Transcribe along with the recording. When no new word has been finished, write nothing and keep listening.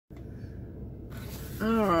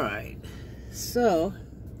Alright, so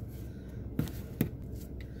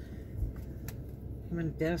I'm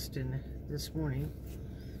in Destin this morning.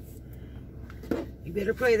 You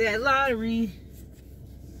better play that lottery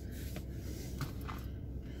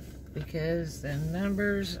because the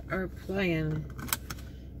numbers are playing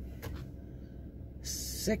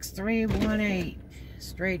 6318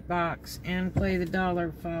 straight box and play the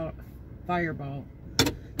dollar fireball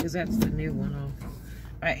because that's the new one.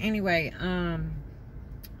 But anyway,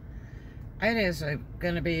 it is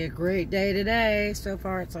going to be a great day today. So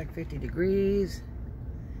far it's like 50 degrees.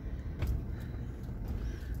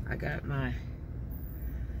 I got my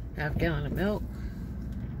half-gallon of milk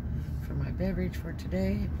for my beverage for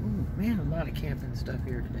today. Ooh, man, a lot of camping stuff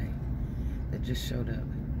here today that just showed up.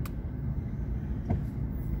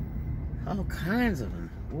 All kinds of them.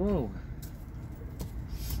 Whoa.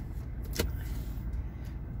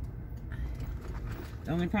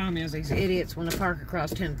 The only problem is these idiots want to park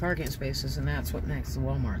across 10 parking spaces, and that's what makes the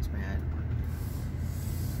Walmarts mad.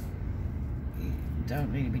 You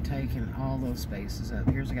don't need to be taking all those spaces up.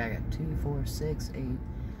 Here's a guy got 2, 4, 6, 8,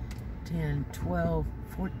 10, 12,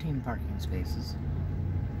 14 parking spaces.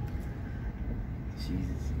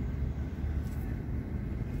 Jesus.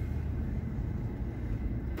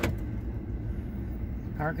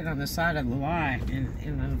 Park it on the side of the line and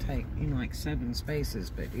it'll take, you know, like 7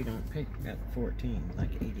 spaces, but you don't pick up 14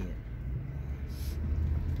 like an idiot.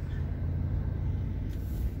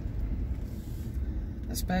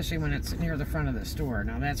 Especially when it's near the front of the store.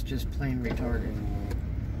 Now that's just plain retarded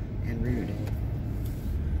and rude.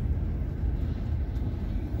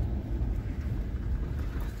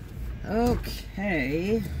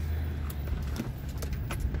 Okay.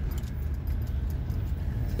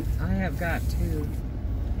 I have got to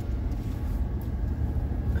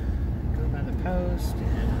go by the post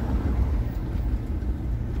and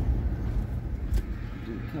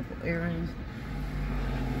do a couple errands.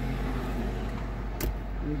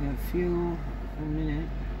 We have fuel for a minute.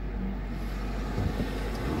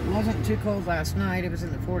 It wasn't too cold last night. It was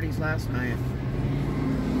in the 40s last night.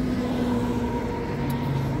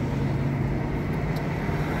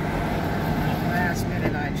 Last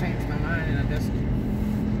minute I changed my mind and I just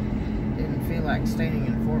didn't feel like staying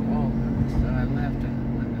in Fort Walton, so I left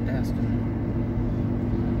and went to Destin.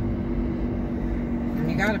 And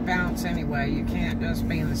you gotta bounce anyway. You can't just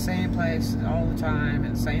be in the same place all the time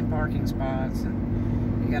and same parking spots, and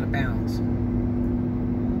you gotta bounce.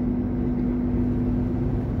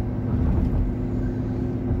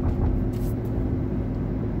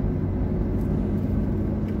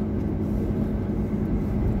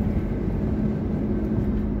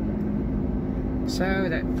 So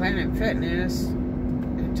that Planet Fitness,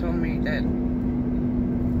 it told me that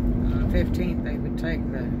on the 15th they would take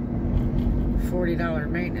the $40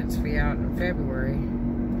 maintenance fee out in February,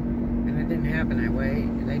 and it didn't happen that way.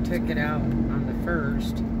 They took it out on the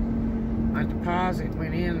 1st. My deposit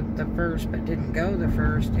went in the 1st but didn't go the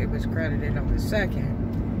 1st. It was credited on the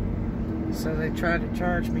 2nd. So they tried to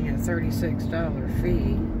charge me a $36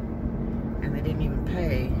 fee, and they didn't even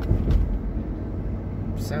pay.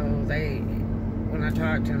 So when I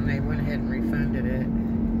talked to them, they went ahead and refunded it,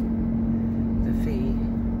 the fee,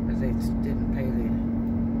 because they didn't pay the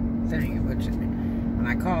thing, which when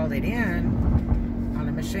I called it in on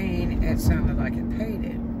the machine, it sounded like it paid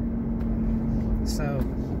it. So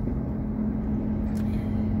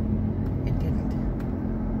it didn't.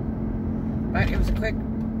 But it was a quick,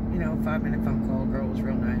 5-minute phone call. The girl was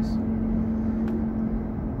real nice.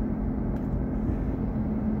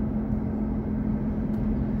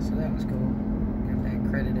 So that was cool.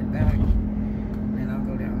 Credited back, and I'll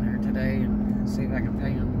go down there today and see if I can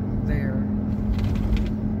pay them there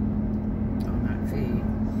on that fee,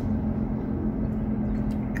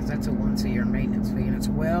 because that's a once-a-year maintenance fee, and it's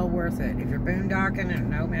well worth it. If you're boondocking and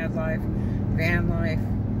nomad life, van life,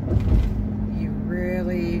 you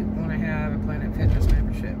really want to have a Planet Fitness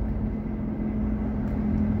membership,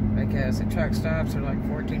 because the truck stops are like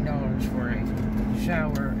 $14 for a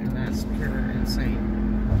shower, and that's pure insane.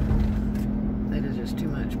 That is just too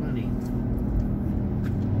much money.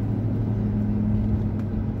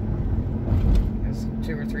 There's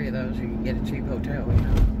 2 or 3 of those, you can get a cheap hotel,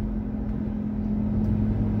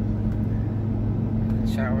 The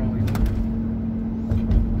shower only.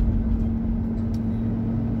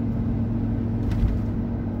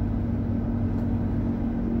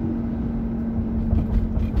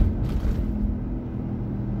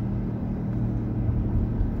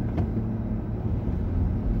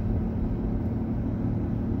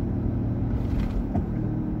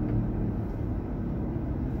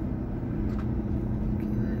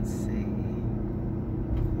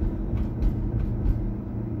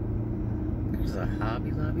 is a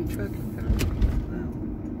Hobby Lobby trucking company. Wow.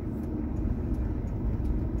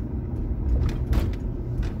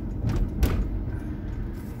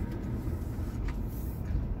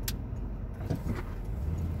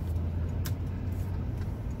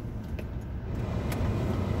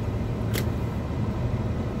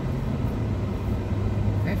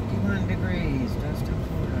 Degrees, Dustin,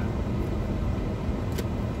 Florida.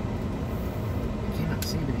 I cannot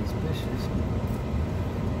see with these bushes.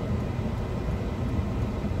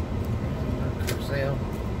 For sale.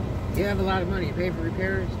 You have a lot of money. You pay for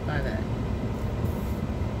repairs? Buy that.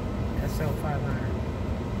 SL 500.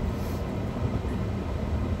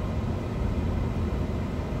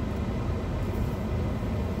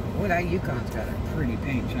 Boy, that Yukon's got a pretty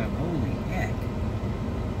paint job. Holy heck.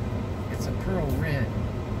 It's a pearl red.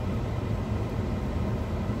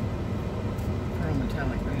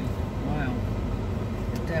 Metallic red. Wow.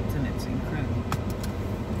 The depth in it's incredible.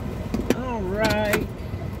 Alright.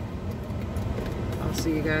 I'll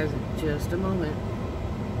see you guys in just a moment.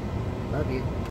 Love you.